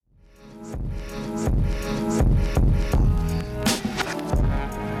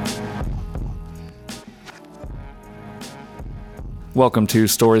Welcome to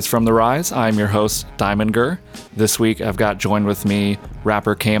Stories from the Rise. I'm your host, Diamond Gur. This week, I've got joined with me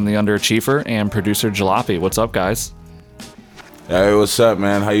rapper Cam the Underachiever and producer Jalopy. What's up, guys? Hey, what's up,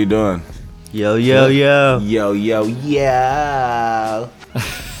 man? How you doing? Yo, yo, yo. Yo, yo, yo.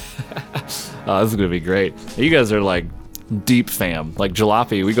 Oh, this is going to be great. You guys are like deep fam. Like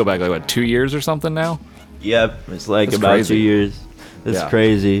Jalopy, we go back like, what, 2 years or something now? Yep, it's like That's about crazy. 2 years. It's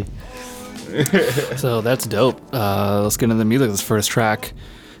crazy. So that's dope. Let's get into the music. This first track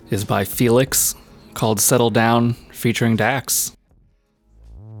is by Felix called Settle Down featuring Dax.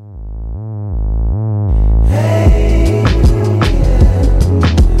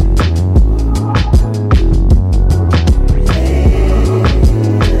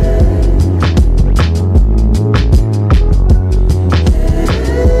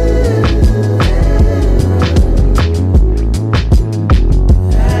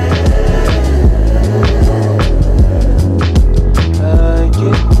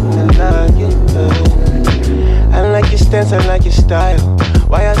 Dancing like your style.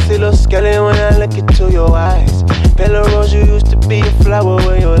 Why I see little skelly when I look into your eyes? Bella Rose, you used to be a flower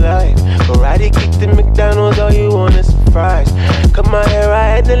in your life. Karate kicked the McDonald's, all you want is some fries. Cut my hair, I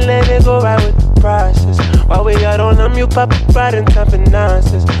had to let it go right with the process. While we out on them, you pop a pride and time for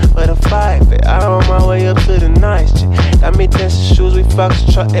nonsense. But a 5, I on my way up to the nice chick. Got me dancing shoes, we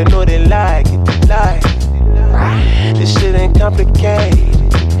foxtrot, they know they like it, they like it. This shit ain't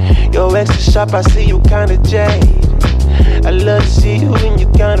complicated. Your ex is sharp, I see you kinda jaded. I love to see you when you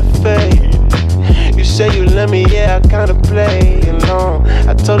kinda fade. You say you love me, yeah, I kinda play along.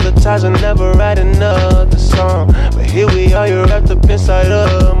 I told the ties I'll never write another song, but here we are, you're wrapped up inside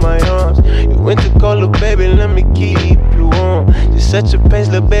of my arms. You went to call her, baby, let me keep you warm. Just set your pace,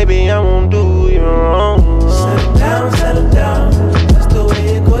 little baby, I won't do you wrong. Settle down, that's the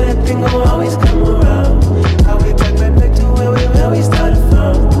way it go, that thing gon' always come around. How we back to where we started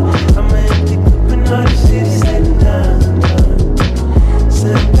from. I'm an empty cup and all this shit is setting down.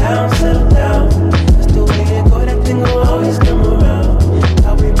 Settle down, that's the way it go, that thing will always come around.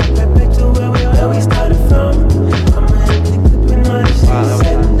 I'll be back to where we started from. I'm an empty clip and all this shit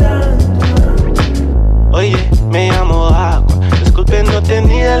setting down. Oye, me llamo Agua, disculpe no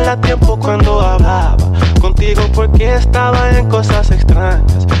tenía el tiempo cuando hablaba contigo porque estaba en cosas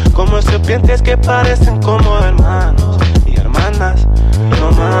extrañas, como serpientes que parecen como hermanos y hermanas.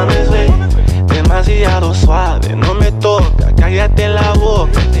 No mames, wey, demasiado suave, no me toca, cállate la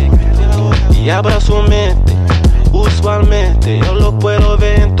boca y abra su mente. Usualmente yo lo puedo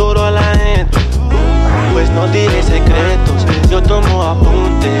ver en toda la gente, pues no diré secretos, yo tomo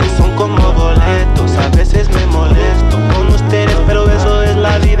apuntes, son como boletos. A veces me molesto con ustedes, pero eso es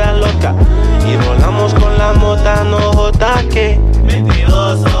la vida loca. Y volamos con la mota, no jota que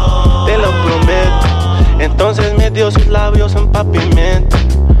mentiroso, te lo prometo. Entonces me dio sus labios en pavimento,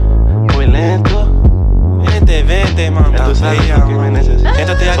 muy lento. Vente, mami. Ya tú sabes lo que me necesitas.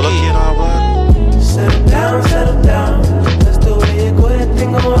 Siéntate aquí. Solo quiero hablar. Settle down. That's the way it go. That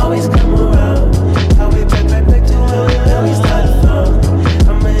thing gon' always come around. I'll be back to where we started from.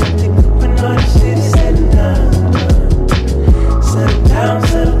 I'm an empty cup and all this shit is setting down. Settle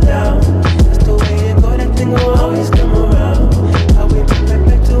down. That's the way it go. That thing gon' always come around. I'll be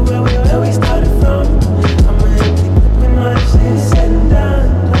back to where we started from. I'm an empty cup and all this shit is setting down.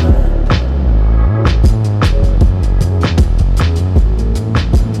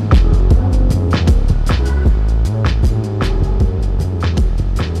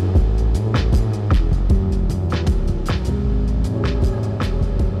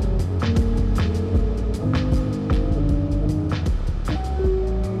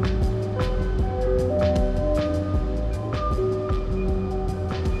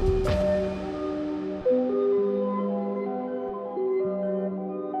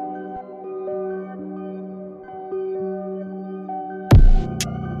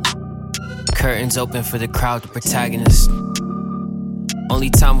 Curtains open for the crowd, the protagonist. Only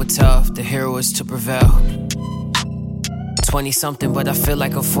time will tell if the hero is to prevail. 20-something, but I feel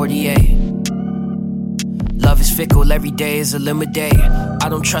like I'm 48. Love is fickle, every day is a limit day. I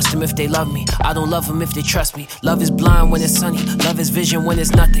don't trust them if they love me, I don't love them if they trust me. Love is blind when it's sunny, love is vision when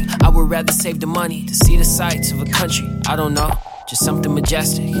it's nothing. I would rather save the money to see the sights of a country. I don't know, just something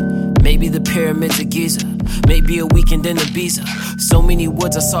majestic. Maybe the pyramids of Giza, maybe a weekend in Ibiza. So many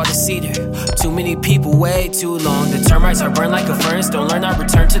woods, I saw the cedar. Too many people, way too long. The termites are burned like a furnace. Don't learn, I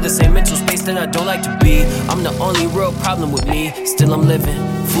return to the same mental space that I don't like to be. I'm the only real problem with me. Still I'm living,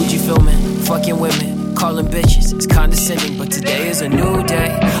 Fuji filming, fucking women, calling bitches. It's condescending, but today is a new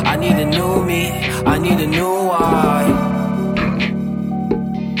day. I need a new me, I need a new I.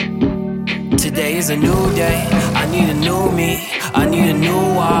 Today is a new day, I need a new me, I need a new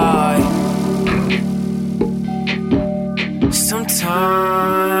why.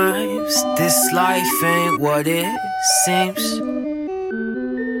 Sometimes this life ain't what it seems.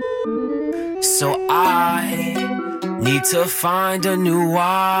 So I need to find a new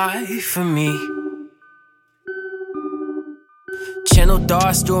why for me. Channel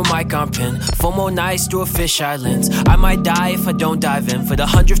DOS through a mic on pin. FOMO nights through a fisheye lens. I might die if I don't dive in. For the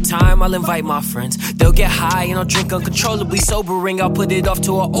 100th time, I'll invite my friends. They'll get high and I'll drink uncontrollably. Sobering, I'll put it off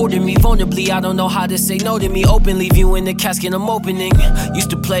to an older me. Vulnerably, I don't know how to say no to me. Openly viewing the casket I'm opening. Used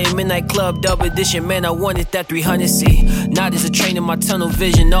to play a midnight club, double edition. Man, I wanted that 300C. Not as a train in my tunnel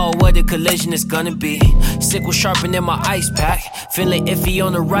vision. Oh, what a collision it's gonna be. Sickle sharpening my ice pack. Feeling iffy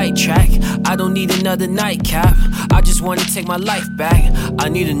on the right track. I don't need another nightcap. I just wanna take my life back. I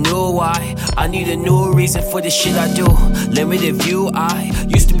need a new why. I need a new reason for the shit I do. Limited view, I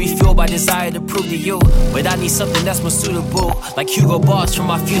used to be fueled by desire to prove to you, but I need something that's more suitable. Like Hugo Boss from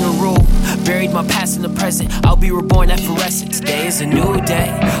my funeral. Buried my past in the present. I'll be reborn effervescent. Today is a new day.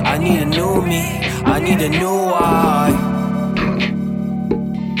 I need a new me. I need a new why.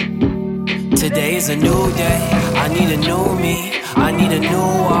 Today is a new day. I need a new me. I need a new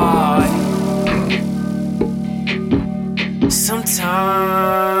why.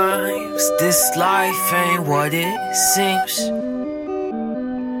 Sometimes this life ain't what it seems.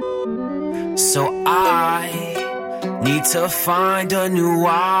 So I need to find a new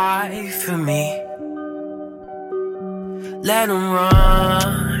why for me. Let 'em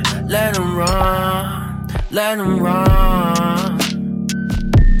run, let 'em run, let 'em run.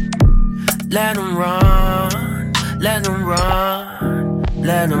 Let 'em run, let 'em run,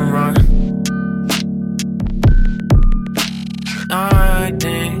 let 'em run. I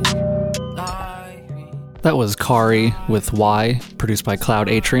think That was Kari with Why, produced by Cloud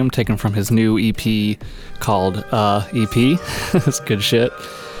Atrium, taken from his new EP called EP. That's good shit.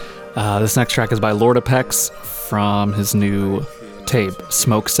 This next track is by Lord Apex from his new tape,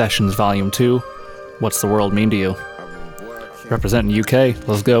 Smoke Sessions Volume 2. What's the World Mean to You? Representing UK,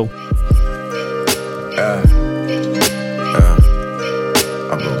 let's go. I've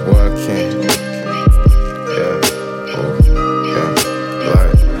been working.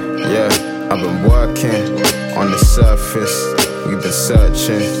 I've been working on the surface. We've been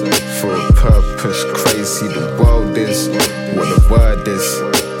searching for a purpose. Crazy the world is, what the word is,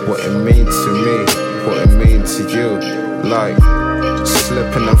 what it means to me, what it means to you. Like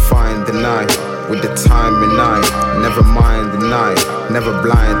slipping and finding night with the time and night. Never mind the night, never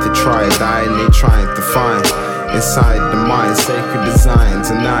blind to try. Dying trying to find inside the mind, sacred design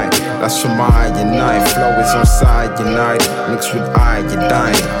tonight. That's from iodine. Flow is on cyanide, mixed with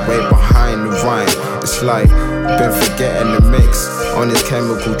iodine. Way behind the rhyme. It's like been forgetting the mix on this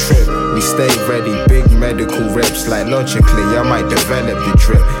chemical trip. We stay ready, big medical reps. Like logically, I might develop the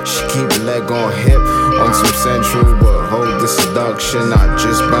drip. She keep the leg on hip, on some central, but hold the seduction. I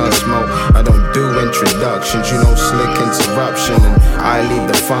just burn smoke, I don't do introductions. You know, slick interruption, and I lead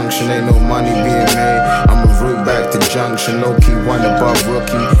the function. Ain't no money being made. I'm a route back to junction, low-key one above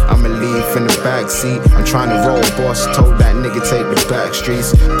rookie. I'm a leaf in the backseat. I'm trying to roll boss, told that nigga take the back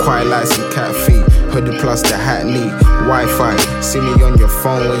streets. Quiet like some cat feet, hoodie plus the hat neat. Wi-Fi, see me on your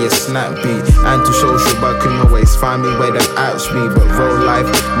phone when you snap beat. Antisocial but can always find me where them apps be. But real life,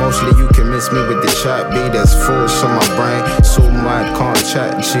 mostly you can miss me with the chat beat. There's force on my brain, so mad can't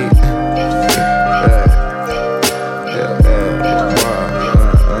chat G.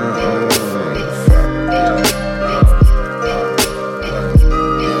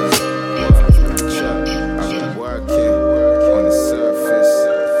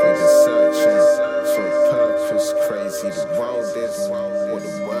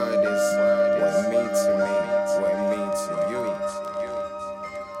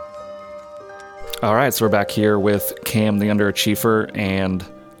 All right, so we're back here with Cam the Underachiever and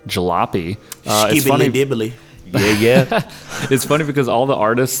Jalopy. It's funny. Dibbly. Yeah. It's funny because all the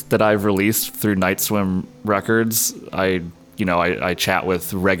artists that I've released through Night Swim Records, I chat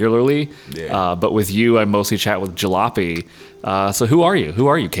with regularly. Yeah. But with you, I mostly chat with Jalopy. So who are you? Who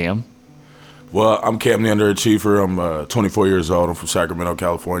are you, Cam? Well, I'm Cam the Underachiever. I'm 24 years old. I'm from Sacramento,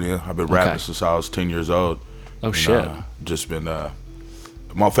 California. I've been rapping since I was 10 years old. Oh, shit. Just been...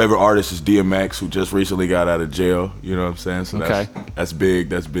 my favorite artist is DMX, who just recently got out of jail. You know what I'm saying? So that's big.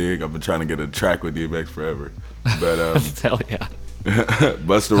 That's big. I've been trying to get a track with DMX forever. But Hell yeah.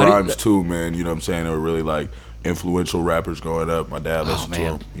 Busta Rhymes too, man. You know what I'm saying? They were really like influential rappers growing up. My dad listened to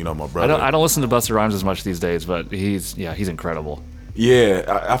him. You know, my brother. I don't listen to Busta Rhymes as much these days, but he's incredible.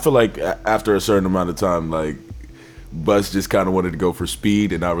 Yeah, I feel like after a certain amount of time, like Bus just kind of wanted to go for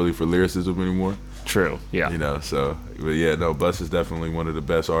speed and not really for lyricism anymore. True. Yeah. You know, so but yeah, no, Bus is definitely one of the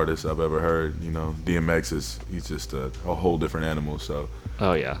best artists I've ever heard. You know, DMX he's just a whole different animal. So.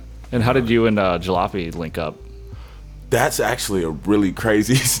 Oh yeah. And how did you and Jalopy link up? That's actually a really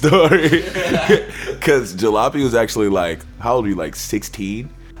crazy story. Because Jalopy was actually like, how old were you? Like 16?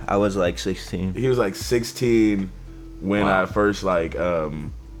 I was like 16. He was like 16 when I first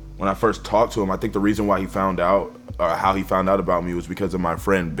when I first talked to him. I think the reason why he found out, or how he found out about me, was because of my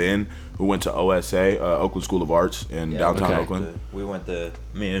friend Ben, who went to OSA, Oakland School of Arts in downtown Oakland. We went to,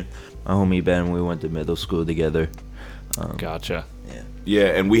 me and my homie Ben, we went to middle school together. Gotcha. Yeah,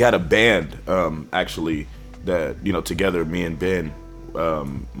 and we had a band actually that, you know, together, me and Ben.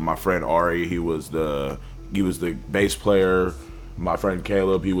 My friend Ari, he was the bass player. My friend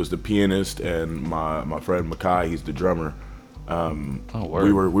Caleb, he was the pianist, and my friend Makai, he's the drummer.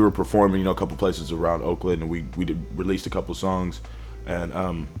 Word. We were performing, you know, a couple places around Oakland, and we released a couple songs.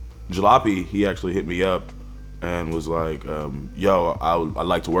 And Jalopy, he actually hit me up and was like, "Yo, I'd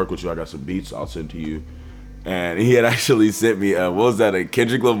like to work with you. I got some beats I'll send to you." And he had actually sent me what was that, a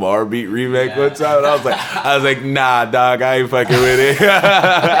Kendrick Lamar beat remake one time, and I was like, nah, dog, I ain't fucking with it.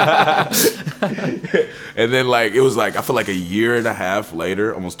 And then like it was like, I feel like a year and a half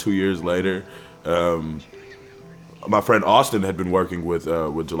later, almost 2 years later, my friend Austin had been working with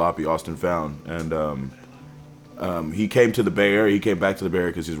Jalopy, Austin Found, and he came to the Bay Area. He came back to the Bay Area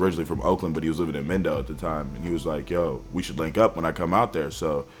because he was originally from Oakland, but he was living in Mendo at the time. And he was like, "Yo, we should link up when I come out there."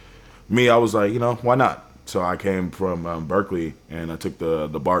 So I was like, you know, why not? So I came from Berkeley, and I took the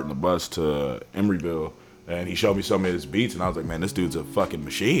BART and the bus to Emeryville, and he showed me some of his beats, and I was like, man, this dude's a fucking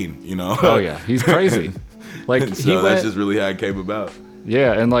machine, you know? Oh yeah, he's crazy. Like so that's just really how it came about.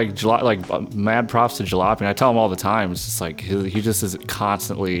 Yeah, and like mad props to Jalopy. And I tell him all the time, it's just like he just is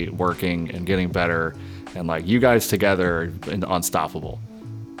constantly working and getting better, and like you guys together are unstoppable.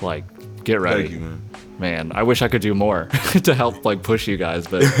 Like, get ready. Thank you, man. Man, I wish I could do more to help like push you guys,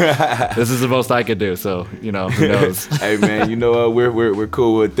 but this is the most I could do. So, you know, who knows? Hey man, you know what? We're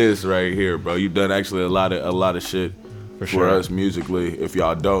cool with this right here, bro. You've done actually a lot of shit for us musically. If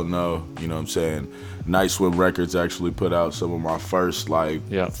y'all don't know, you know what I'm saying, Night Swim Records actually put out some of my first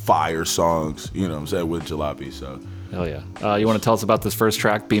fire songs, you know what I'm saying, with Jalopy. So hell yeah. You want to tell us about this first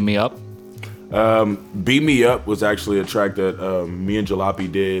track, Beam Me Up? Beam Me Up was actually a track that me and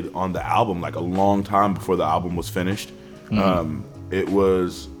Jalopy did on the album, like a long time before the album was finished. It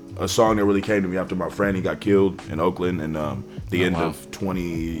was a song that really came to me after my friend, he got killed in Oakland in the end of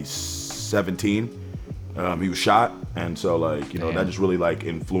 2017. He was shot, and so like, you know, that just really like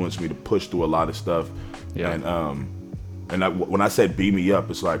influenced me to push through a lot of stuff. And when I said beam me up,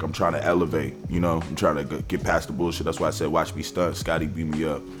 it's like I'm trying to elevate, you know, I'm trying to get past the bullshit. That's why I said watch me stunt, Scotty, beam me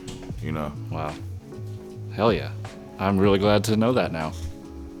up, you know. Wow. Hell yeah. I'm really glad to know that now.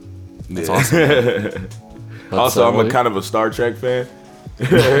 That's awesome. Also, I'm a kind of a Star Trek fan.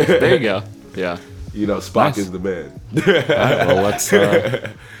 There you go. Yeah. You know, Spock is the man. All right, well,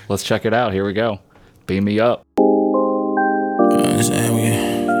 let's check it out. Here we go. Beam me up.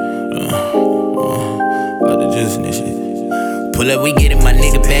 Pull up, we get it, my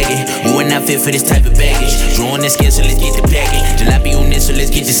nigga bagging. You are not fit for this type of baggage. Drawing this scale, so let's get the packing. Jalopy on this, so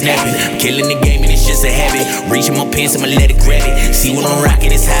let's get the snapping. Killing the game, and it's just a habit. Reaching my pants, I'ma let it grab it. See what I'm rocking,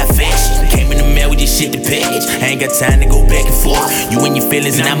 it's high fashion. Came in the mail with this shit to package. I ain't got time to go back and forth. You and your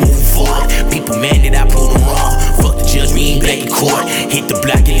feelings, and I move forward. People mad that I pulled them wrong. Fuck the judge, we ain't back in court. Hit the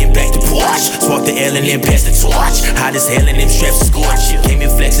block and then back to porch. Swap the L and then pass the torch. Hot as hell and them straps are scorched. Came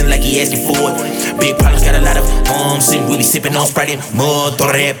in flexing like he asking for it. Big problems, got a lot of arms, and we be sipping on Sprite and mud.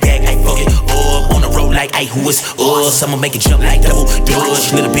 Throw that back, I fuck it up. On the road like I who is us. I'ma make it jump like double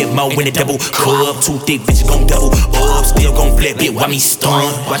dutch. Little bit more when it double cup. Too thick, bitches gon' double up. Still gon' flip it, watch me stun.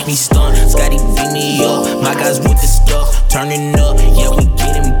 Watch me stun. Scotty beat me up. My guys with the stuff. Turning up, yeah, we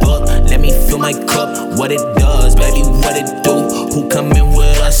getting buck. Let me fill my cup. What it does, baby, what it do? Who coming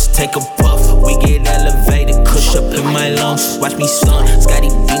with us? Take a puff. We get elevated, cush up in my lungs. Watch me stun. Scotty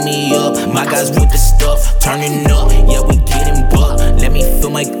beat me up. My guys with the stuff. Turning up, yeah, we getting buck. Let me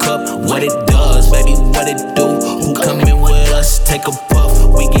fill my cup. What it does, baby, what it do? Who coming with us? Take a puff.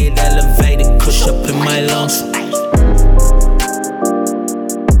 We get elevated, cush up in my lungs.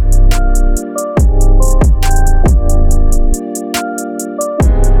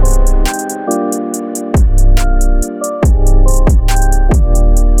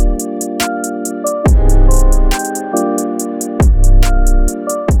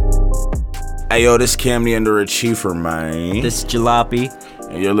 Hey yo, this Cam the Underachiever, man. This Jalopy.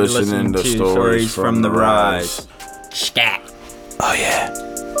 And you're listening to Stories from the Rise. Scat. Oh yeah.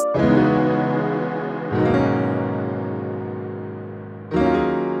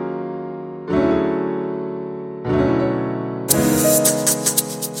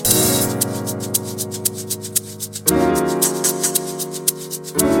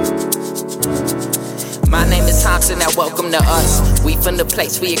 name is Thompson, now welcome to us. We from the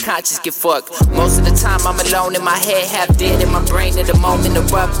place where your conscience get fucked. Most of the time I'm alone in my head, half dead in my brain at the moment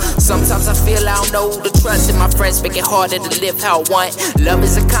erupt. Sometimes I feel I don't know who to trust, and my friends make it harder to live how I want. Love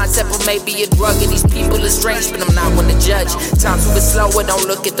is a concept or maybe a drug, and these people are strange, but I'm not one to judge. Times moving slower, don't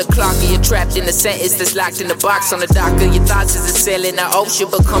look at the clock, and you're trapped in a sentence that's locked in the box on the dock of your thoughts as a sail in the ocean,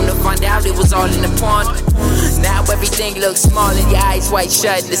 but come to find out it was all in the pond. Now everything looks small and your eyes white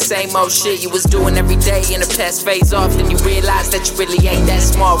shut. The same old shit you was doing every day in the past phase off, then you realize that you really ain't that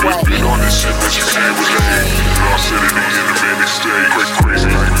smart. What? Beat on this shit that you can't relate. Lost in it in a manic state. Crazy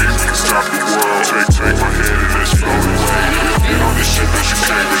like me, can stop the world. Take my head and let's float away. Beat on this shit that you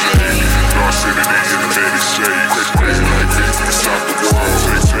can't relate. Lost in it in a manic state. Crazy like me, can stop the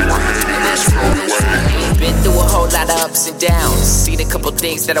world. Take my head and let's float away. Been through a whole lot of ups and downs. Seen a couple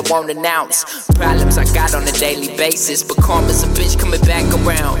things that I won't announce. Problems I got on a daily basis, but karma's a bitch coming back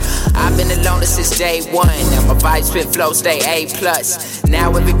around. I've been alone since day one. Now my vibes been flow, stay A+.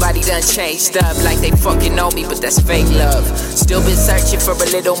 Now everybody done changed up like they fucking know me, but that's fake love. Still been searching for a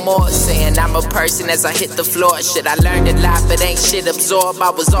little more, saying I'm a person as I hit the floor. Shit, I learned a lot, but ain't shit absorbed.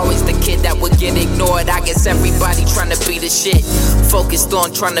 I was always the kid that would get ignored. I guess everybody trying to be the shit, focused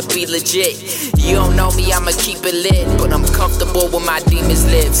on trying to be legit. You don't know me, I'ma keep it lit, but I'm comfortable where my demons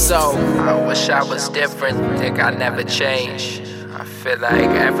live. So I wish I was different, think I never change. I feel like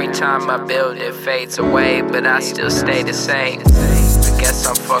every time I build it fades away, but I still stay the same. I guess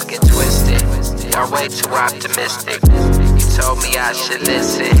I'm fucking twisted, I'm way too optimistic. You told me I should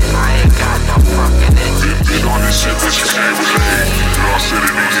listen, I ain't got no fucking engine. Beat on this shit that you can't relate. Lost in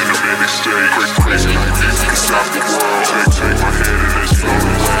it in a manic state. Crazy like me, can stop the world. Take my head and let's float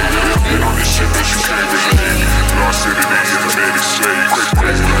away. Beat on this shit that you can't relate. Lost in it in a manic state.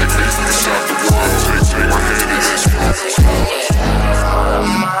 Crazy like me, can stop the world. Take my head and let's float away.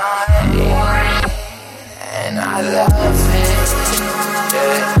 And I love it,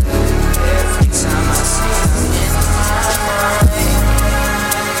 yeah. Every time I see you in my mind, I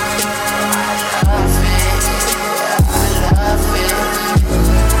love it.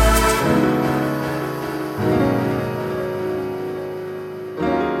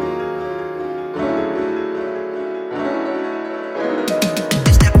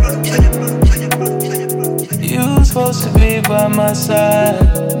 You were supposed to be by my side,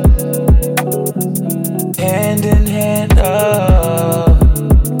 hand in hand, oh.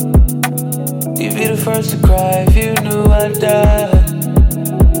 You'd be the first to cry if you knew I'd die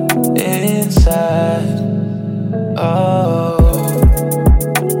inside, oh.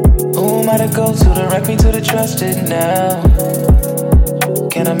 Who am I to go to direct me to the trusted now?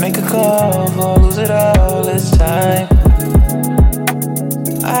 Can I make a call or lose it all this time?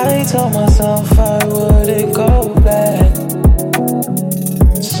 I told myself I wouldn't go back.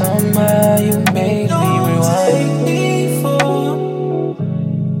 Somehow you made me rewind.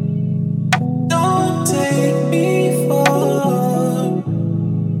 Don't take me for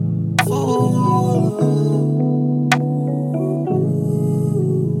fool.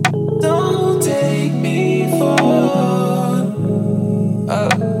 Don't take me for.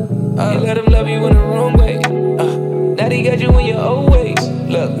 You let him love you in the wrong way. Now he got you in your old ways.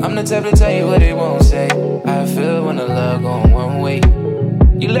 Look, I'm the type to tell you what he won't say. I feel when the love going one way.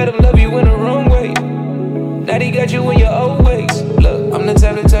 You let him love you in the wrong way. Now he got you in your old ways. Look, I'm the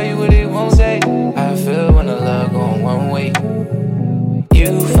type to tell you what he won't say. I feel when the love going one way.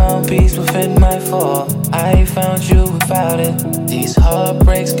 You found peace within my fall. I found you without it. These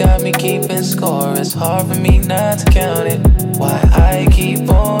heartbreaks got me keeping score. It's hard for me not to count it. Why I keep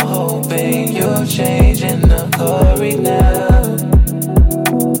on hoping you're changing the story now.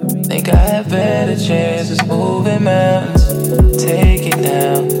 Think I have better chances moving mountains. Take it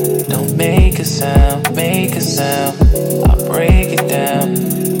down, don't make a sound, make a sound. I'll break it down.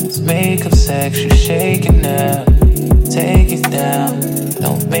 Let's make up sex, you're shaking now. Take it down,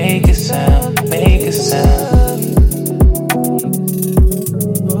 don't make a sound, make a sound.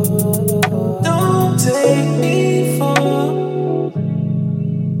 Don't take me for,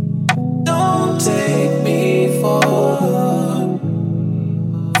 don't take me for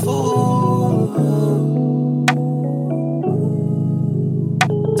fool.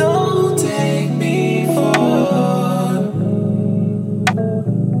 Don't take me for.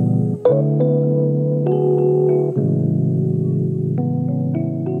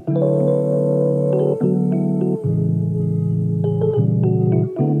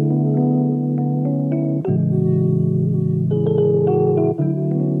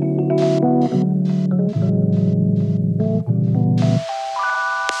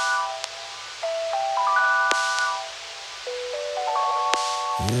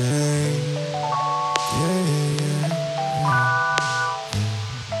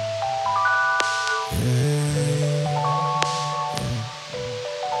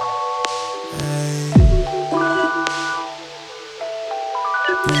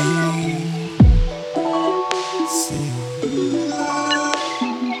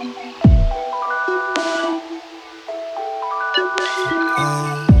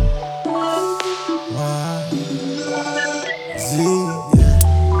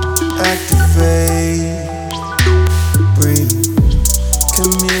 Activate, breathe,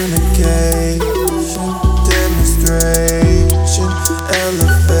 communication, demonstration,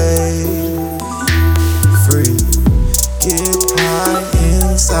 elevate, free, get high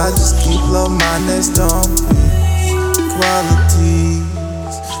inside, just keep low, my next on qualities,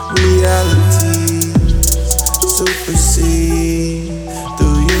 realities, supersede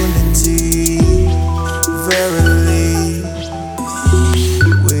through unity, verily.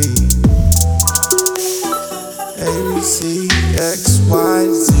 ABC,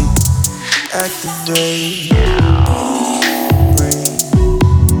 XYZ, activate, breathe,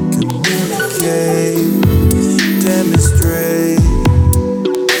 communicate, demonstrate.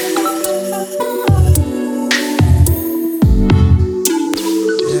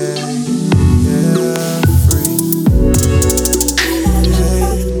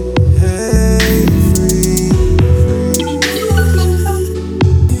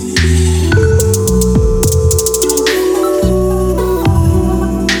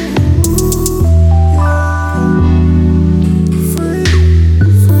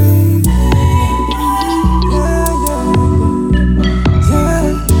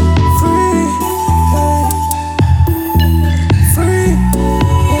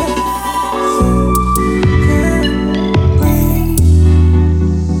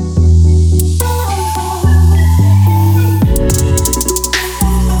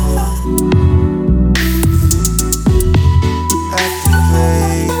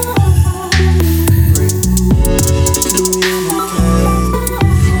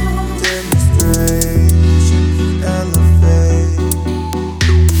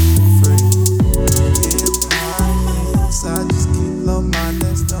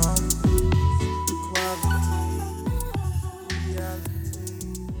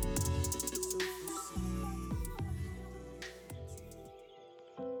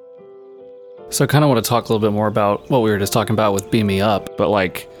 So I kind of want to talk a little bit more about what we were just talking about with Beam Me Up, but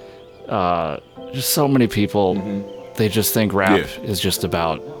like, just so many people, they just think rap is just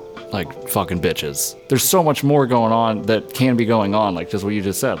about like fucking bitches. There's so much more going on that can be going on, like just what you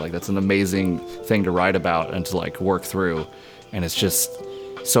just said. Like that's an amazing thing to write about and to like work through, and it's just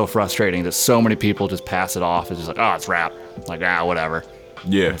so frustrating that so many people just pass it off as just like, oh, it's rap, like whatever.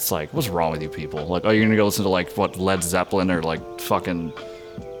 Yeah, it's like, what's wrong with you people? Like, oh, you're gonna go listen to like what Led Zeppelin or like fucking.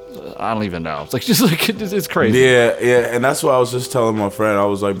 I don't even know. It's like just like it's crazy. Yeah, and that's what I was just telling my friend. I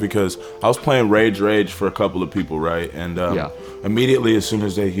was like, because I was playing Rage for a couple of people, right? And immediately as soon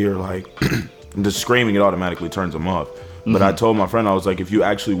as they hear like the screaming, it automatically turns them off. But I told my friend, I was like, if you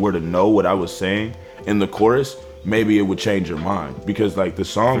actually were to know what I was saying in the chorus, maybe it would change your mind. Because like the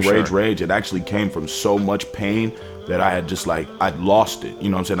song Rage, it actually came from so much pain that I had just like, I'd lost it. You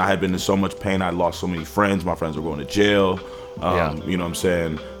know what I'm saying? I had been in so much pain. I'd lost so many friends. My friends were going to jail. You know what I'm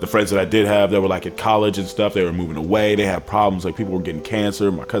saying? The friends that I did have, they were like at college and stuff. They were moving away. They had problems. Like people were getting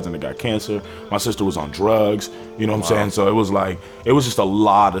cancer. My cousin had got cancer. My sister was on drugs. You know what I'm saying? So it was like, it was just a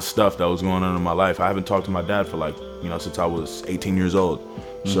lot of stuff that was going on in my life. I haven't talked to my dad for like, you know, since I was 18 years old.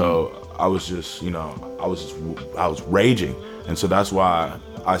 So I was just, you know, I was raging. And so that's why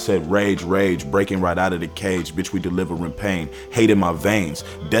I said rage, breaking right out of the cage. Bitch, we delivering pain. Hate in my veins.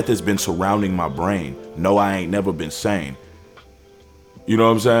 Death has been surrounding my brain. No, I ain't never been sane. You know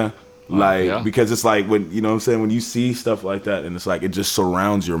what I'm saying? Like, because it's like when, you know what I'm saying, when you see stuff like that and it's like, it just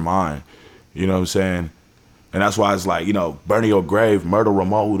surrounds your mind. You know what I'm saying? And that's why it's like, you know, burn your grave, murder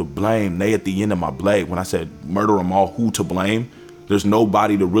them all, who to blame. They at the end of my blade. When I said murder them all, who to blame, there's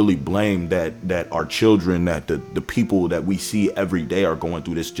nobody to really blame that our children, that the people that we see every day are going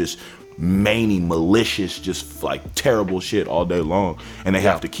through this just many malicious, just like terrible shit all day long. And they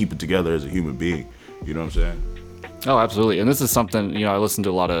have to keep it together as a human being. You know what I'm saying? Oh, absolutely. And this is something, you know, I listen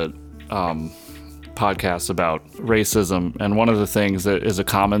to a lot of podcasts about racism. And one of the things that is a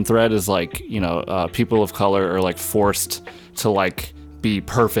common thread is like, you know, people of color are like forced to like be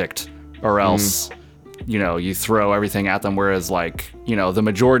perfect or else, you know, you throw everything at them. Whereas like, you know, the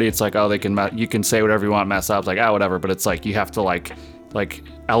majority, it's like, oh, you can say whatever you want, mess up, like, whatever. But it's like, you have to like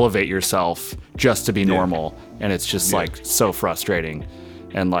elevate yourself just to be normal. And it's just like so frustrating.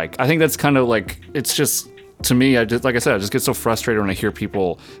 And like, I think that's kind of like, it's just, to me, I just, like I said, I just get so frustrated when I hear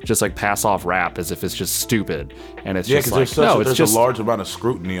people just like pass off rap as if it's just stupid, and it's just like, there's a large amount of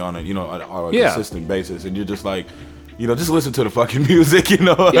scrutiny on it, you know, on a consistent basis, and you're just like, just listen to the fucking music,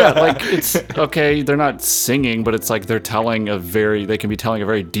 Yeah, like it's okay. They're not singing, but it's like they can be telling a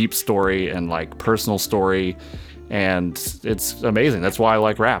very deep story and like personal story, and it's amazing. That's why I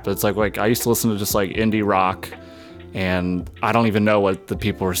like rap. It's like I used to listen to just like indie rock, and I don't even know what the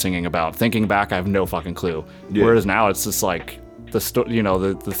people were singing about. Thinking back, I have no fucking clue. Yeah. Whereas now it's just like the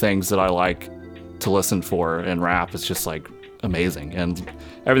things that I like to listen for in rap. It's just like amazing, and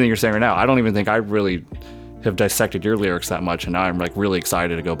everything you're saying right now, I don't even think I really have dissected your lyrics that much, and now I'm like really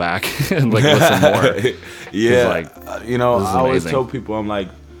excited to go back and like listen more. Yeah, like, I always tell people, I'm like,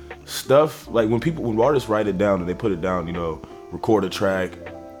 stuff like when artists write it down and they put it down, record a track,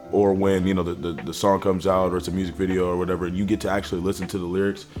 or when the song comes out or it's a music video or whatever, and you get to actually listen to the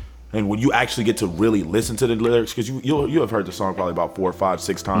lyrics. And when you actually get to really listen to the lyrics, because you have heard the song probably about 4, 5,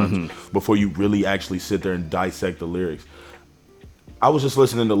 6 times before you really actually sit there and dissect the lyrics. I was just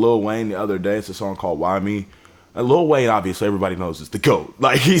listening to Lil Wayne the other day. It's a song called Why Me? And Lil Wayne, obviously, everybody knows is the GOAT.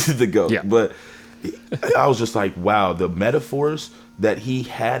 Like, he's the GOAT. Yeah. But I was just like, wow, the metaphors that he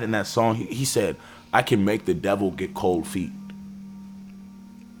had in that song. He said, I can make the devil get cold feet.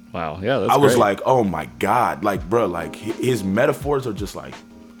 Wow, yeah, that's I was great. like, oh my God. Like, bro, like his metaphors are just like,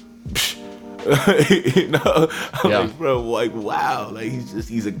 I'm like, bro, like, wow, like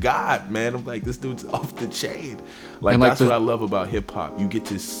he's a god, man. I'm like, this dude's off the chain. Like, and like that's what I love about hip hop. You get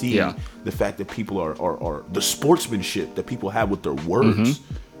to see the fact that people are the sportsmanship that people have with their words.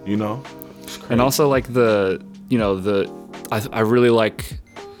 It's crazy. And also like I really like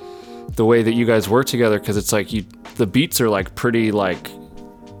the way that you guys work together, because it's like the beats are like pretty like,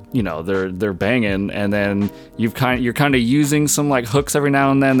 they're banging, and then you're kind of using some like hooks every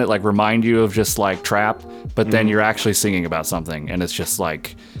now and then that like remind you of just like trap, but then you're actually singing about something, and it's just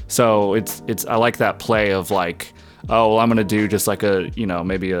like, so it's I like that play of like, oh well, I'm gonna do just like a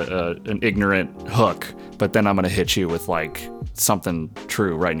maybe an ignorant hook, but then I'm gonna hit you with like something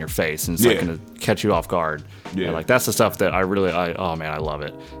true right in your face, and it's like gonna catch you off guard. And like that's the stuff that I love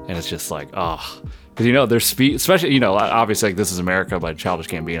it, and it's just like because there's speed, especially obviously like This Is America by Childish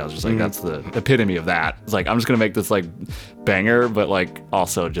Gambino is just like that's the epitome of that. It's like I'm just gonna make this like banger, but like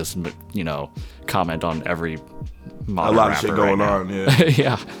also just comment on every modern a lot of rapper shit going right on.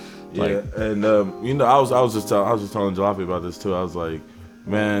 Yeah. Yeah, and I was just telling Jalopy about this too. I was like,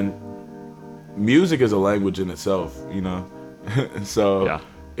 man, music is a language in itself, so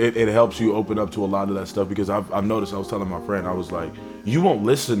it helps you open up to a lot of that stuff, because I've noticed. I was telling my friend, I was like, you won't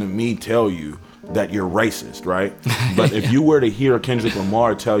listen to me tell you that you're racist, right? But if you were to hear Kendrick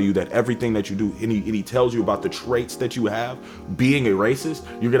Lamar tell you that everything that you do, and he tells you about the traits that you have being a racist,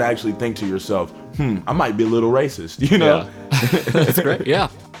 you're gonna actually think to yourself, I might be a little racist, Yeah. That's great. Yeah.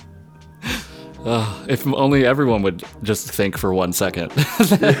 If only everyone would just think for 1 second.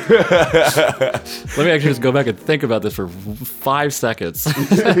 Let me actually just go back and think about this for 5 seconds.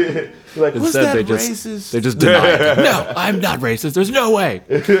 Like, instead, they just deny it. No, I'm not racist. There's no way.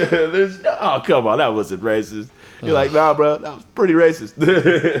 Oh, come on, that wasn't racist. You're like, nah, bro, that was pretty racist.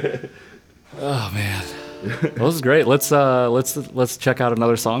 Oh man, well, this is great. Let's check out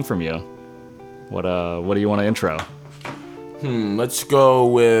another song from you. What do you want to intro? Let's go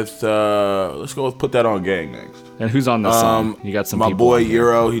with Put That On Gang next. And who's on this song? You got some my people boy on here.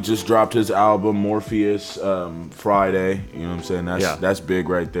 Euro. He just dropped his album Morpheus Friday. You know what I'm saying? That's big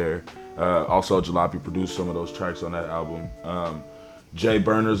right there. Also, Jalopy produced some of those tracks on that album. Jay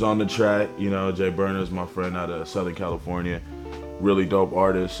Burner's on the track. Jay Burner's my friend out of Southern California. Really dope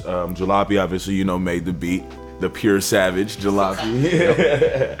artist. Jalopy, obviously, made the beat. The pure savage Jalopy.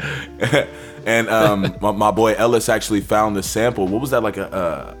 And my boy Ellis actually found the sample. What was that, like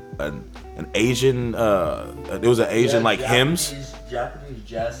an Asian? It was an Asian hymns. Japanese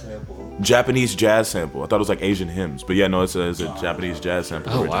jazz sample. Japanese jazz sample. I thought it was like Asian hymns, but yeah, no, it's a Japanese jazz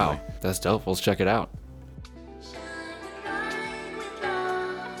sample. Oh originally. wow, that's dope. Let's check it out.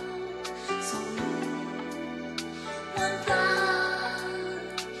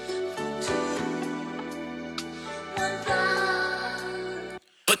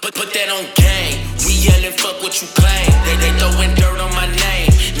 Put that on game. We yellin' fuck what you claim. They throwin' dirt on my name.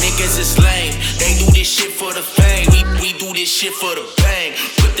 Niggas is lame. They do this shit for the fame. We do this shit for the bang.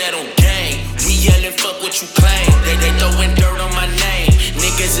 Put that on game. We yellin' fuck what you claim. They throwin' dirt on my name.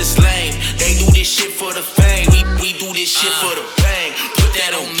 Niggas is lame. They do this shit for the fame. We do this shit for the bang. Put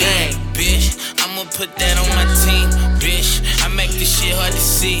that on game, bitch. I'ma put that on my team, bitch. I make this shit hard to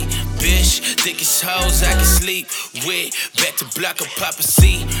see, bitch. Thickest hoes I can sleep with. Back to block a Papa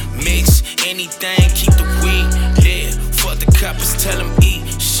C. Mix anything, keep the weed lit. Fuck the coppers, tell them eat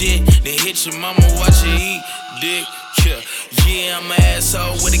shit. Then hit your mama, watch her eat dick. Yeah, I'm an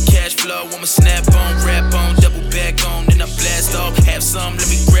asshole with a cash flow. I'ma snap on, rap on, double back on, then I blast off. Have some, let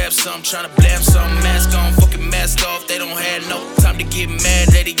me grab some, tryna blast some. Mask on, fucking mask off. They don't have no time to get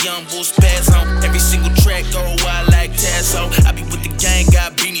mad. Let a young bull spaz on. Every single track go wild like Tasso. I be with the gang,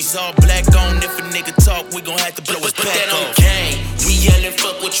 got beanies all black on. If a nigga talk, we gon' have to blow his back on. Gang, we yellin',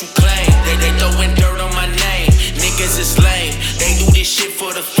 fuck what you claim. They throwin' dirt on my name. Niggas is lame. They do this shit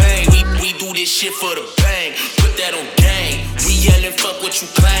for the fame. We do this shit for the bang. Put that on gang. We yellin', fuck what you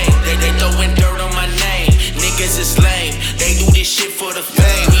claim. They throwin' dirt on my name. Niggas is lame. They do this shit for the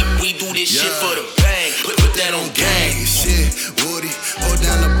fame. We do this shit for the bang. Put that on gang. Shit, Woody, hold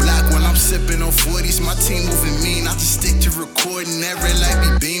down the block when I'm sippin' on 40s. My team moving mean, I just stick to recording. That red light be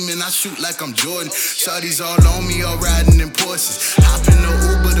beaming, I shoot like I'm Jordan. Shawty's all on me, all riding in Porsches. Hop in the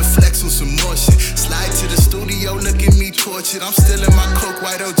Uber to flex on some more shit. Slide to the studio, look at me tortured. I'm still in my Coke,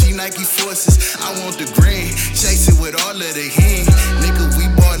 white OG Nike Forces. I want the green, chase it with all of the hen. Nigga, we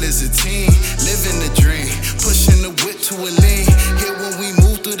ball as a team, living the dream. Pushing the whip to a lean. Here when we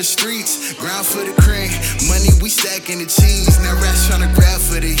move through the streets, ground for the cream. Money, we stacking the cheese. Now rats tryna grab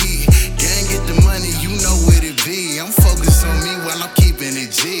for the heat. Gang get the money, you know what it be. I'm focused on me while I'm keeping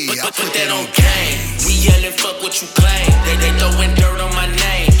it G. I put that on gang. We yellin', fuck what you claim. They throwin' dirt on my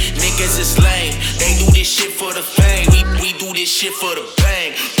name. Niggas is lame. They do this shit for the fame. We do this shit for the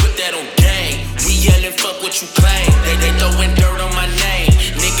bang. Put that on gang. We yellin', fuck what you claim. They throwin' dirt on my name.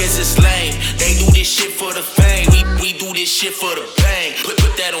 Niggas is lame. They do this shit for the fame. We do this shit for the bang.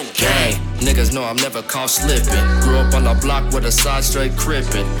 Put that on gang. Niggas know I'm never caught slipping. Grew up on the block with a side straight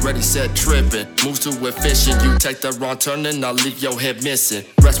crippin'. Ready, set, trippin'. Moves to efficient. You take the wrong turn and I'll leave your head missing.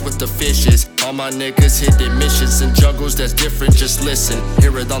 Rest with the fishes. All my niggas hit their missions in jungles that's different. Just listen.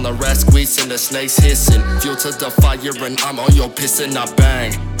 Hear it on the rat squeaks and the snakes hissing. Fuel to the fire and I'm on your piss and I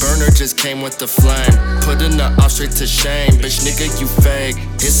bang. Burner just came with the flame. Putting the off straight to shame. Bitch, nigga, you fake.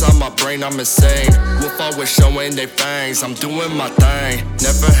 It's on my brain, I'm insane. Wolf always showing they fangs. I'm doing my thing.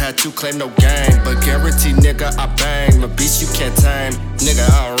 Never had to claim no game, but guarantee, nigga, I bang. My beast you can't tame. Nigga,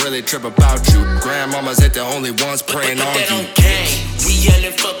 I don't really trip about you. Grandmamas ain't the only ones praying on that you. On gang. We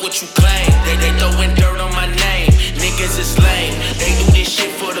yellin', fuck what you claim. They throwin' dirt on my name. Niggas is lame. They do this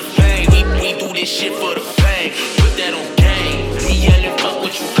shit for the fame. We do this shit for the fame. Put that on gang. We yellin', fuck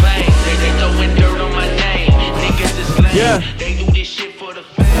what you claim. They throwin' dirt on my name. Niggas is lame. They do this shit for the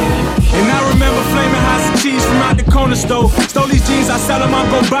fame. And I remember flaming hot some cheese from out the corner store. Stole these jeans, I sell them, I'm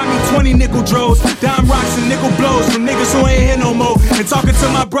gon' buy me 20 nickel dros. Dime rocks and nickel blows from niggas who ain't here no more. And talking to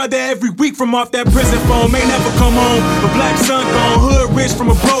my brother every week from off that prison phone. May never come home, a black son gone, hood rich from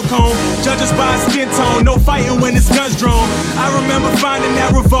a broke home. Judges by skin tone, no fighting when it's guns drawn. I remember finding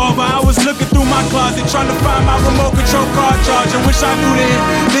that revolver, I was looking through my closet trying to find my remote control car charger. Wish I knew then,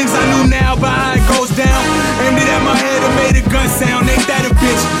 things I knew now, but how it goes down. Aimed it at my head and made a gun sound, ain't that a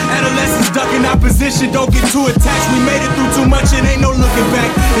bitch? Adolescents ducking opposition, don't get too attached. We made it through too much, it ain't no looking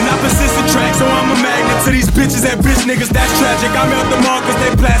back. And I persistent track, so I'm a magnet to these bitches and bitch niggas, that's tragic. I melt them all cause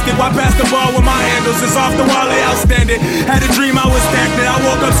they plastic. Why pass the ball with my handles? It's off the wall, they outstanding. Had a dream I was stagnant, I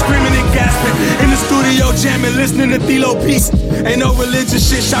woke up screaming and gasping. In the studio jamming, listening to Thilo Peace. Ain't no religious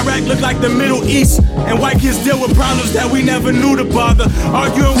shit, Chirac look like the Middle East. And white kids deal with problems that we never knew to bother.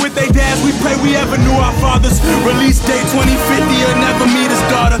 Arguing with they dads, we pray we ever knew our fathers. Release date 2050 or never meet his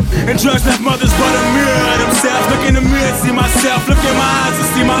daughter. And drugs left mothers but a mirror of themselves. Look in the mirror and see myself. Look in my eyes and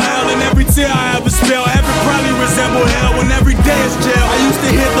see my hell. And every tear I ever spill, heaven probably resemble hell when every day is jail. I used to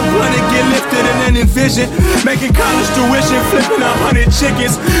hit the blunt and get lifted and then envision making college tuition, flipping 100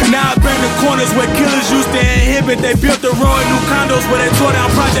 chickens. Now I bang the corners where killers used to inhibit. They built the row of new condos where they tore down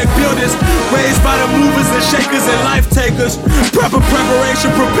project buildings. Raised by the movers and shakers and life takers. Proper preparation,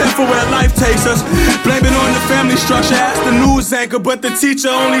 prepare for where life takes us. Blame it on the family structure, ask the news anchor. But the teacher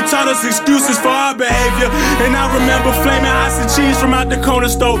only taught us excuses for our behavior. And I remember flaming ice and cheese from out the corner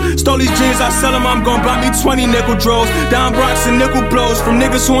store. Stole these jeans, I sell them, I'm gon' buy me 20 nickel dros. Dime rocks and nickel blows from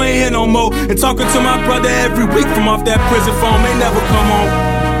niggas who ain't here no more. And talking to my brother every week from off that prison phone, may never come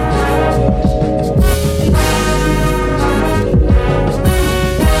home.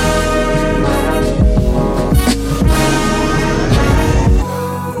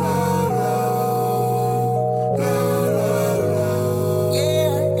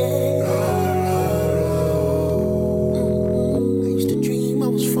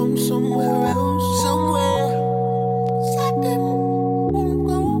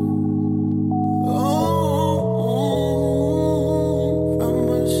 From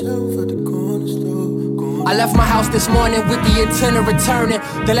myself at the corner. left my house this morning with the intent of returning.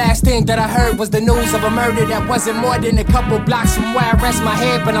 The last thing that I heard was the news of a murder that wasn't more than a couple blocks from where I rest my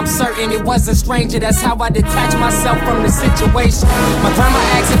head, but I'm certain it was a stranger. That's how I detach myself from the situation. My grandma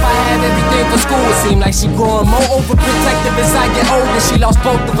asked if I have everything for school. It seemed like she growing more overprotective as I get older. She lost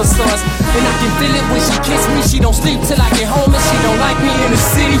both of her sons, and I can feel it when she kiss me. She don't sleep till I get home, and she don't like me in the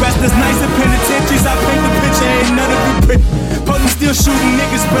city. Restless nights in penitentiaries, I paint the picture, ain't none of it pretty. Police still shooting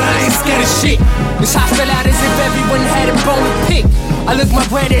niggas, but I ain't scared of shit. This house fell out as if everyone had a bone to pick. I looked my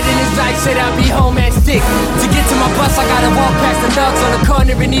granddad in his eyes, said I'll be home at 6. To get to my bus, I gotta walk past the thugs on the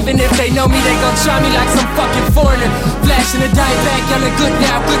corner, and even if they know me, they gon' try me like some fucking foreigner. Flashing a dime back, yelling good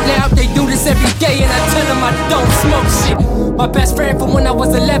now. They do this every day, and I tell them I don't smoke shit. My best friend from when I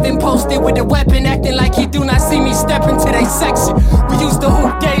was 11 posted with a weapon, acting like he do not see me step into their section. We used to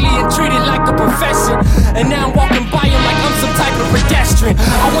hoop daily and treat it like a profession, and now I'm walking by him like I'm some type of pedestrian.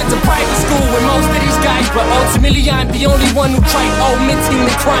 I went to private school with most of these guys, but ultimately I'm the only one who tried omitting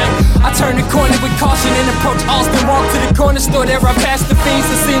the crime. I turned the corner with caution and approached Austin. Walked to the corner store, there I passed the fiends.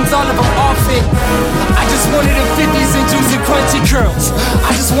 It seems all of them off it. I just wanted the 50s and juice and crunchy curls.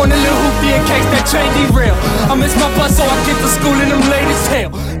 I just want a little hoopty in case that train derail. I miss my bus, so I get to school and I'm late as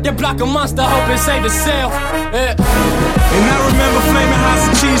hell. That block a monster, hoping save itself. Yeah. And I remember flaming hots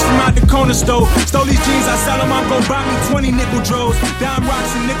and cheese from out the corner store. Stole these jeans, I sell them, I'm gon' buy me 20 nickel droves. Dime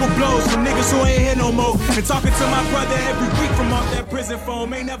rocks and nickel blows from niggas who ain't here no more. And talking to my brother every week from off that prison phone,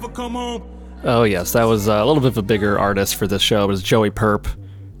 may never come home. Oh yes, that was a little bit of a bigger artist for this show. It was Joey Perp,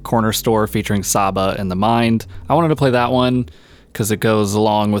 Corner Store featuring Saba and The Mind. I wanted to play that one because it goes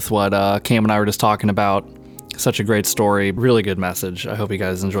along with what Cam and I were just talking about. Such a great story, really good message. I hope you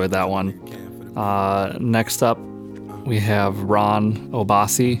guys enjoyed that one. Next up, we have Ron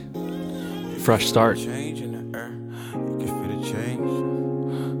Obasi, Fresh Start.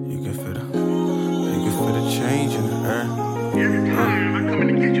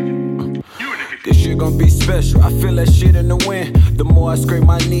 This shit gon' be special, I feel that shit in the wind. The more I scrape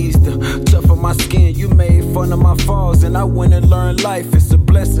my knees, the tougher my skin. You made fun of my falls and I went and learned life. It's a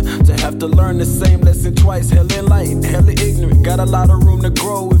blessing to have to learn the same lesson twice. Hella enlightened, hella ignorant, got a lot of room to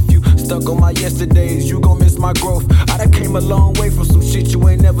grow. If you stuck on my yesterdays, you gon' miss my growth. I done came a long way from some shit you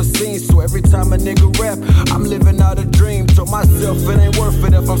ain't never seen. So every time a nigga rap, I'm living out a dream. Told myself it ain't worth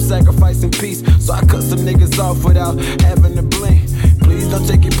it if I'm sacrificing peace. So I cut some niggas off without having to blink. Please don't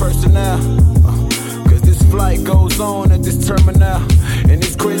take it personal, cause this flight goes on at this terminal. And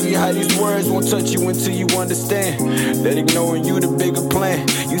it's crazy how these words won't touch you until you understand that ignoring you the bigger plan.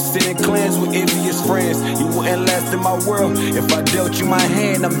 You sit in clans with envious friends. You wouldn't last in my world if I dealt you my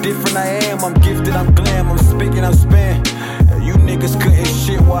hand. I'm different, I am, I'm gifted, I'm glam, I'm speaking, I'm span. You niggas couldn't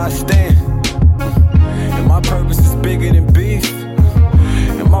shit where I stand. And my purpose is bigger than beef,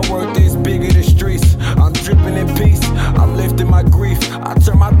 and my worth is bigger than streets. I'm dripping in peace, I'm lifting my grief. I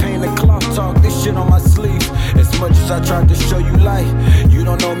turn my pain to cloth talk, this shit on my sleeve. As much as I tried to show you light, you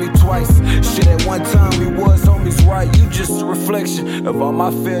don't know me twice. Shit, at one time we was homies, right? You just a reflection of all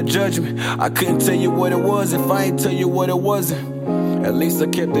my fair judgment. I couldn't tell you what it was if I ain't tell you what it wasn't. At least I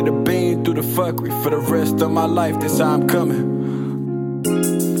kept it a beam through the fuckery. For the rest of my life, this how I'm coming. You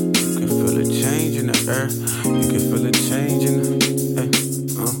can feel a change in the earth. You can feel a change in the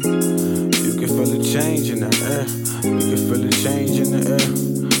You can feel a change in the air. You can feel a change in the air.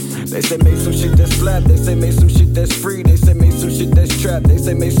 They say make some shit that's slap. They say make some shit that's free. They say make some shit that's trap. They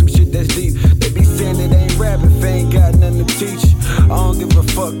say make some shit that's deep. They be saying it ain't rap if they ain't got nothing to teach. I don't give a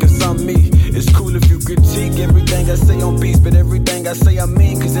fuck cause I'm me. It's cool if you critique everything I say on beats, but everything I say I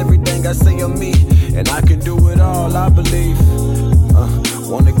mean, cause everything I say I'm me. And I can do it all, I believe.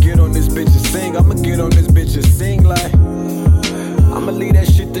 Wanna get on this bitch and sing. I'ma get on this bitch and sing like I'ma leave that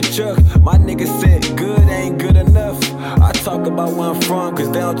shit to Chuck. My nigga said good ain't good enough. I talk about where I'm from,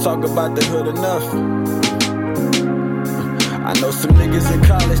 cause they don't talk about the hood enough. I know some niggas in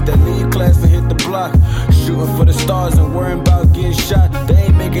college that leave class and hit the block, shooting for the stars and worrying about getting shot. They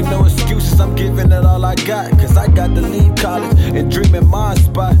ain't making no excuses, I'm giving it all I got, cause I got to leave college and dream in my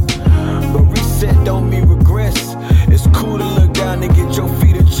spot. But reset don't mean regress. It's cool to look down and get your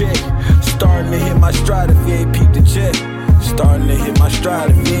feet in check. Starting to hit my stride if you ain't peeped the check. Starting to hit my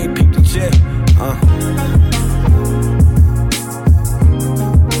stride if you ain't peeped the check.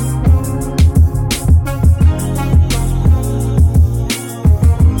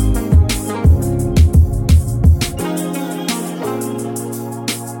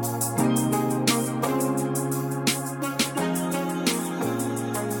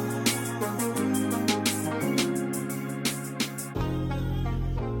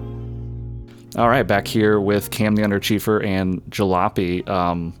 All right, back here with Cam the Underachiever and Jalopy.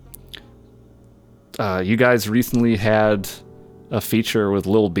 you guys recently had a feature with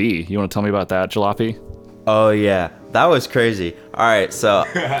Lil B. You want to tell me about that, Jalopy? Oh yeah, that was crazy. All right, so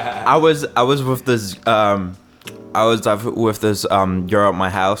I was with this girl at my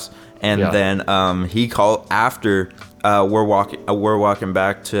house, and then he called after we're walking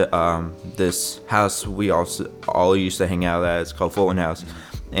back to this house we all used to hang out at. It's called Fulton House,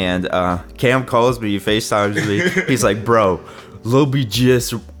 and Cam calls me, FaceTimes me. He's like, "Bro, Lil B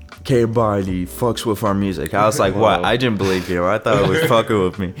just came by and he fucks with our music." I was like, what? I didn't believe him. I thought it was fucking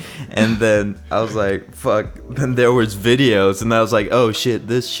with me. And then I was like, fuck. Then there was videos, and I was like, oh shit,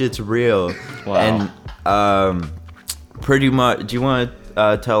 this shit's real. Wow. And pretty much, do you want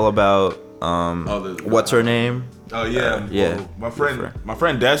to tell about what's her name? Oh yeah, yeah. Well, my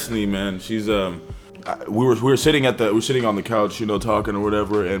friend Destiny, man. She's we were sitting on the couch, you know, talking or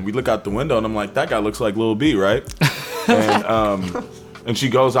whatever, and we look out the window, and I'm like, that guy looks like Lil B, right? And she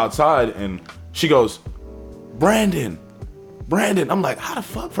goes outside and she goes, Brandon. I'm like, how the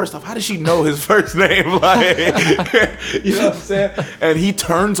fuck? First off, how does she know his first name? Like, you know what I'm saying? And he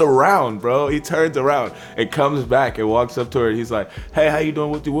turns around, bro. He turns around and comes back and walks up to her. And he's like, hey, how you doing?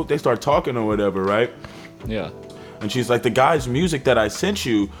 Whoop-de-whoop. They start talking or whatever, right? Yeah. And she's like, the guy's music that I sent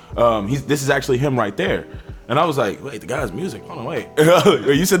you, this is actually him right there. And I was like, wait, the guy's music? Hold on, wait.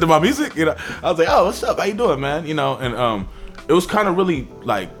 You sent to my music? You know, I was like, oh, what's up? How you doing, man? You know, and it was kind of really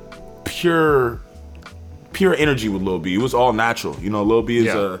like pure energy with Lil B. It was all natural. You know, Lil B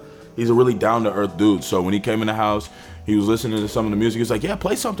is he's a really down to earth dude. So when he came in the house, he was listening to some of the music. He was like, yeah,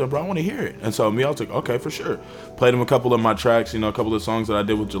 play something, bro. I want to hear it. And so I was like, okay, for sure. Played him a couple of my tracks, you know, a couple of songs that I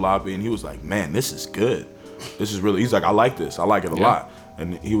did with Jalopy. And he was like, man, this is good. This is really, he's like, I like this. I like it a lot.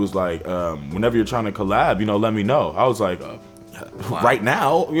 And he was like, whenever you're trying to collab, you know, let me know. I was like, right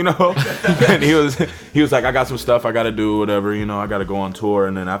now, you know? And he was like, I got some stuff I got to do, whatever, you know, I got to go on tour.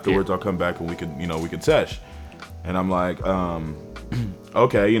 And then afterwards I'll come back and we could sesh. And I'm like,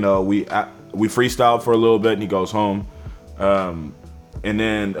 okay, you know, we freestyled for a little bit and he goes home. And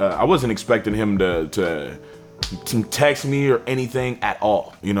then I wasn't expecting him to text me or anything at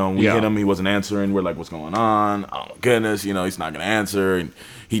all. You know, we hit him, he wasn't answering. We're like, what's going on? Oh my goodness, you know, he's not gonna answer. And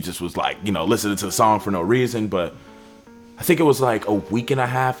he just was like, you know, listening to the song for no reason. But I think it was like a week and a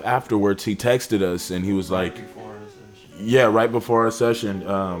half afterwards, he texted us and he was like, right before our session,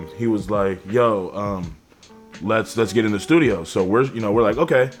 he was like, yo, let's get in the studio. So we're like,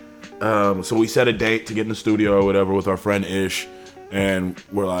 okay. So we set a date to get in the studio or whatever with our friend Ish, and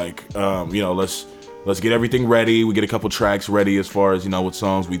we're like, you know, let's get everything ready. We get a couple tracks ready as far as, you know, what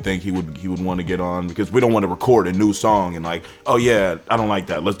songs we think he would want to get on, because we don't want to record a new song and like, oh yeah, I don't like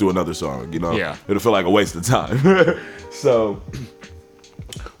that, let's do another song, you know? Yeah. It'll feel like a waste of time. So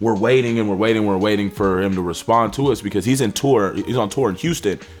we're waiting for him to respond to us, because he's on tour in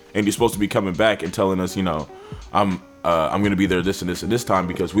Houston, and he's supposed to be coming back and telling us, you know, I'm gonna be there this and this and this time,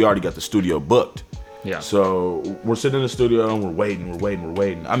 because we already got the studio booked. Yeah. So we're sitting in the studio and we're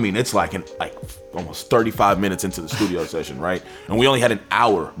waiting. I mean, it's like almost 35 minutes into the studio session, right? And we only had an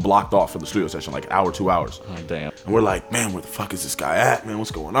hour blocked off for the studio session, like an hour, 2 hours. Oh, damn. And we're like, man, where the fuck is this guy at, man?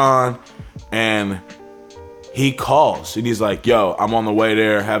 What's going on? And he calls and he's like, yo, I'm on the way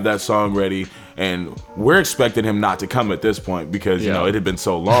there, have that song ready. And we're expecting him not to come at this point, because, you know, it had been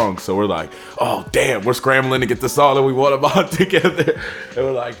so long. So we're like, oh, damn, we're scrambling to get the song that we want them all together. And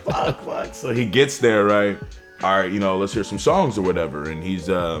we're like, fuck. So he gets there, right? All right, you know, let's hear some songs or whatever. And he's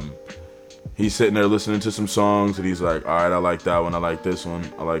sitting there listening to some songs, and he's like, all right, I like that one. I like this one.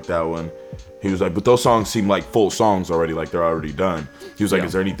 I like that one. He was like, but those songs seem like full songs already, like they're already done. He was like,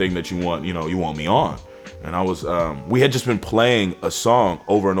 is there anything that you want me on? And I was, we had just been playing a song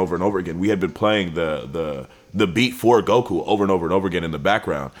over and over and over again. We had been playing the beat for Goku over and over and over again in the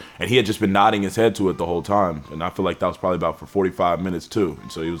background. And he had just been nodding his head to it the whole time. And I feel like that was probably about for 45 minutes too.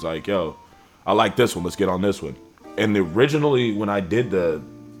 And so he was like, yo, I like this one. Let's get on this one. And originally when I did the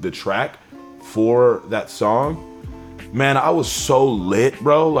track for that song, man, I was so lit,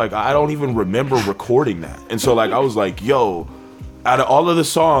 bro. Like, I don't even remember recording that. And so like, I was like, yo, out of all of the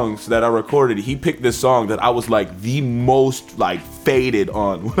songs that I recorded, he picked this song that I was like the most like faded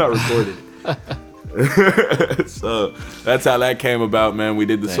on when I recorded it. So that's how that came about, man. We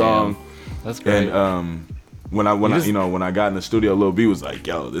did the song. That's great. And when I got in the studio, Lil B was like,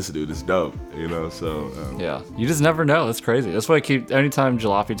 yo, this dude is dope, you know. So yeah, you just never know. That's crazy. That's why anytime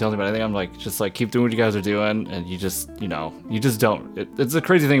Jalopy tells me about anything, I'm like, just like, keep doing what you guys are doing, and you just don't. It's a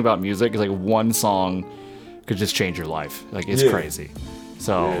crazy thing about music. It's like one song could just change your life. Like, it's crazy.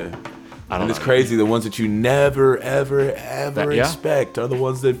 So And it's crazy. The ones that you never, ever expect are the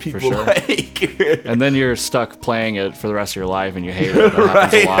ones that people like. And then you're stuck playing it for the rest of your life, and you hate it.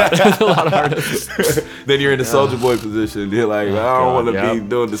 That happens a lot with a lot of artists. Then you're in the Soulja Boy position. You're like, I don't want to be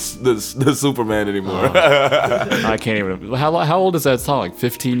doing the Superman anymore. I can't even. How old is that song? Like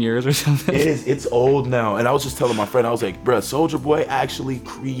 15 years or something? It's old now. And I was just telling my friend, I was like, bruh, Soulja Boy actually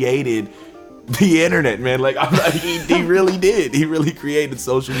created the internet, man. Like, I'm like, he really did. He really created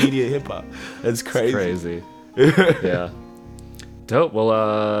social media hip hop. That's crazy. It's crazy. Yeah. Dope.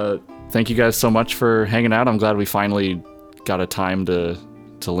 Well, thank you guys so much for hanging out. I'm glad we finally got a time to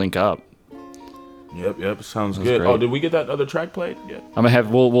link up. Yep. Sounds good. Great. Oh, did we get that other track played? Yeah. I'm gonna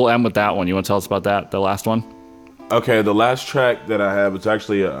have. We'll end with that one. You want to tell us about that? The last one. Okay. The last track that I have is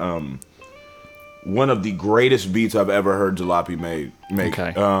actually one of the greatest beats I've ever heard Jalopy make.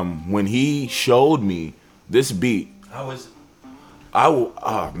 Okay. When he showed me this beat, I was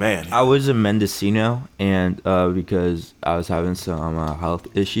in Mendocino, and because I was having some health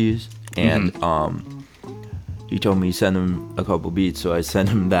issues, and he told me to send him a couple beats, so I sent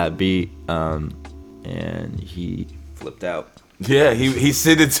him that beat, and he flipped out. Yeah, he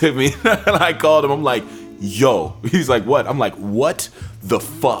sent it to me, and I called him. I'm like, yo. He's like, what? I'm like, what the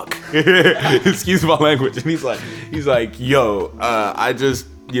fuck? Excuse my language. And he's like, yo, I just,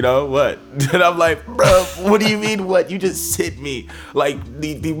 you know what? And I'm like, bro, what do you mean what? You just sent me like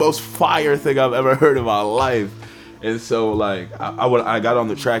the most fire thing I've ever heard in my life. And so like I got on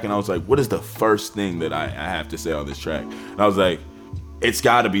the track and I was like, what is the first thing that I have to say on this track? And I was like, it's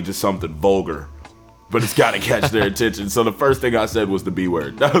got to be just something vulgar, but it's got to catch their attention. So the first thing I said was the B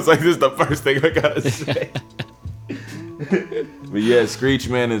word. I was like, this is the first thing I got to say. But yeah, Screech,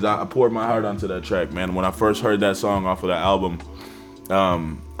 man, I poured my heart onto that track, man. When I first heard that song off of that album,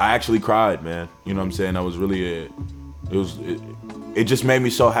 I actually cried, man. You know what I'm saying? I was really, it just made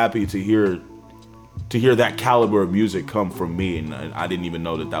me so happy to hear that caliber of music come from me, and I didn't even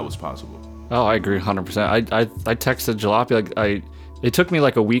know that was possible. Oh, I agree 100%. I texted Jalopy, like, it took me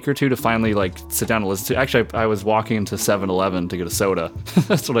like a week or two to finally like sit down and listen to. Actually, I was walking into 7-Eleven to get a soda.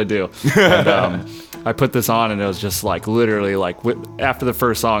 That's what I do. And I put this on, and it was just like literally like after the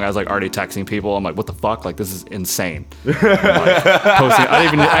first song, I was like already texting people. I'm like, what the fuck? Like, this is insane. Like, posting. I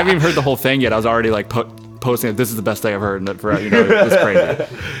haven't even heard the whole thing yet. I was already like posting that this is the best thing I've heard, and for it's crazy.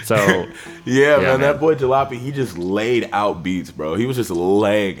 So yeah, man, that boy Jalopy, he just laid out beats, bro. He was just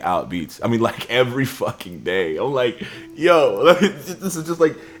laying out beats. I mean, like every fucking day. I'm like, yo, this is just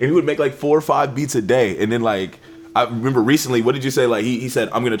like, and he would make like 4 or 5 beats a day, and then like I remember recently, what did you say? Like he said,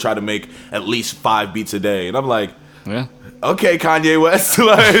 I'm gonna try to make at least 5 beats a day, and I'm like, yeah, okay, Kanye West,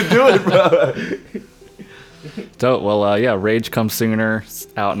 like, do it, bro. Dope. Well, yeah, Rage Comes Sooner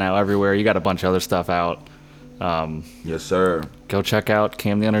out now everywhere. You got a bunch of other stuff out. Yes, sir. Go check out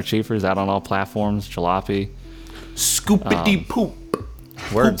Cam the Underchiefers out on all platforms. Jalopy. Scoopity poop.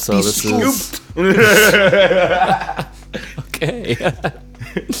 Word. So this is okay.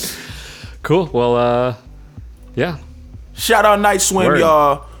 Cool. Well, yeah. Shout out Night Swim,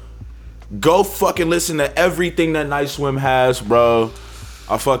 y'all. Go fucking listen to everything that Night Swim has, bro.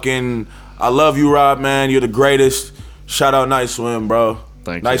 I love you, Rob, man. You're the greatest. Shout out Night Swim, bro.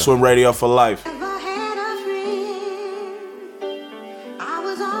 Thank you. Night Swim Radio for life.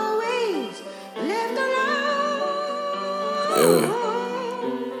 Yeah,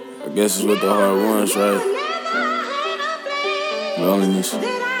 I guess it's what the heart wants, right? Loneliness.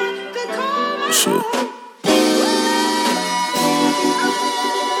 Shit.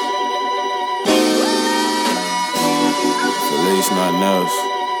 For at least nothing else.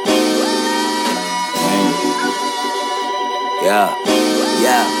 Yeah.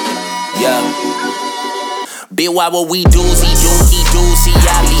 Big why what we doozy.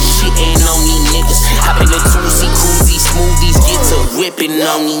 I be shitting on these niggas. Hop in the two-seat cruisy smoothies, get to whipping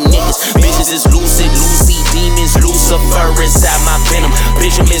on these niggas. Bitches is lucid, demons, Lucifer inside my venom.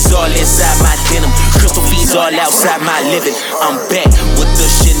 Benjamin's all inside my denim. Crystal V's all outside my living. I'm back with the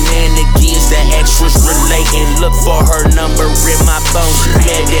shenanigans, the extras relating. Look for her number in my phone. She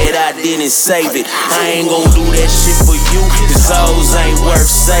mad that I didn't save it. I ain't gon' do that shit for you, cause hoes ain't worth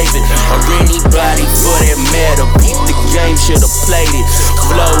saving. Or anybody for that matter. Beat the game, should've played it.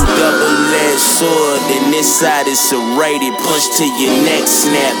 Flow double-edged sword, and this side is serrated. Punch to your neck,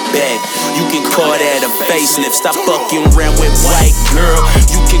 snap back. You can call that a facelift. Stop fucking around with white girl.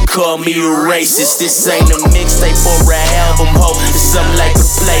 You can call me a racist. This ain't a mixtape or an album, ho. It's something like a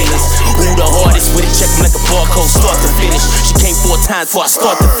playlist. Who the hardest with it, check him like a barcode, start to finish. She came 4 times before I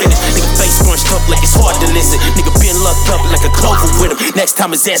start to finish. Nigga face scrunched up like it's hard to listen. Nigga been lucked up like a clover with him. Next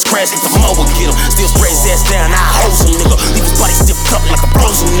time his ass crash, get the mower get him. Still spray his ass down, I hose him, nigga. Leave his body stiff up like a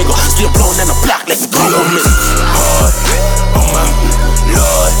frozen nigga. Still blowing down the block like a go-go miss. Hard, oh my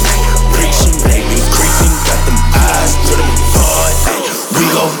lord. Preaching, baby, creeping, got them eyes to the heart. We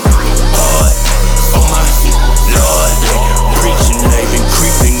go hard, oh my lord. Preaching, baby,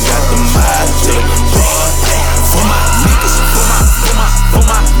 creeping, got them eyes to the heart. For my niggas, for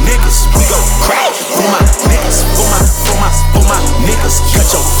my niggas, we go crack. For my niggas, for my niggas, cut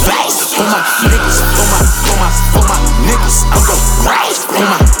your face. For my niggas, for my niggas, I'm gon' crack. For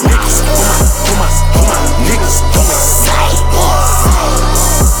my niggas, for my niggas, don't excite.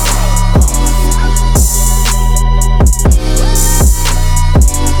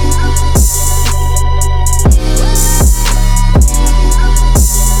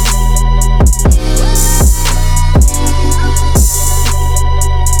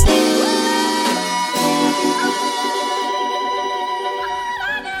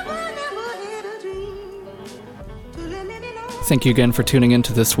 Thank you again for tuning in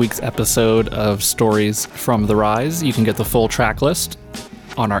to this week's episode of Stories from the Rise. You can get the full track list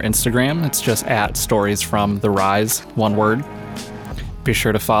on our Instagram. It's just at Stories from the Rise, one word. Be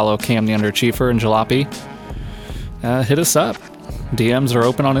sure to follow Cam the Underachiever and Jalopy. Hit us up. DMs are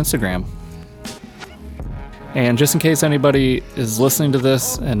open on Instagram. And just in case anybody is listening to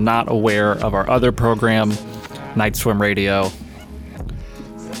this and not aware of our other program, Night Swim Radio,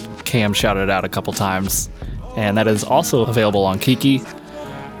 Cam shouted it out a couple times. And that is also available on Kiki,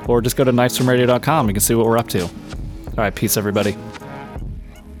 or just go to nightswimradio.com. You can see what we're up to. All right, peace, everybody.